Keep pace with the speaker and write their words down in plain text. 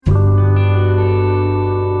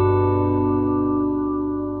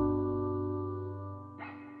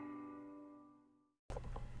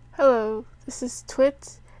This is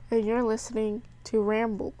Twit, and you're listening to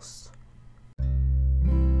Rambles.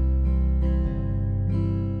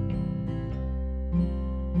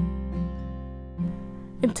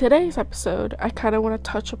 In today's episode, I kind of want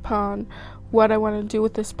to touch upon what I want to do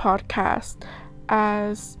with this podcast,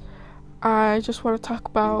 as I just want to talk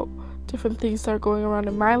about different things that are going around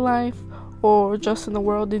in my life or just in the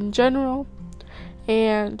world in general,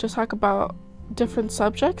 and just talk about different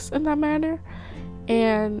subjects in that manner,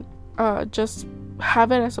 and just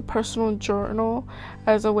have it as a personal journal,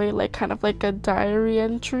 as a way, like kind of like a diary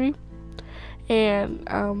entry, and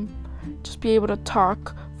just be able to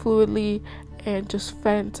talk fluidly and just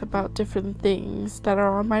vent about different things that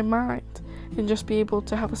are on my mind, and just be able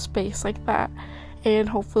to have a space like that, and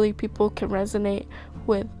hopefully people can resonate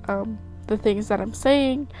with the things that I'm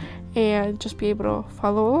saying and just be able to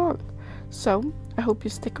follow along. So I hope you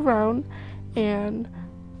stick around, and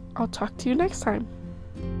I'll talk to you next time.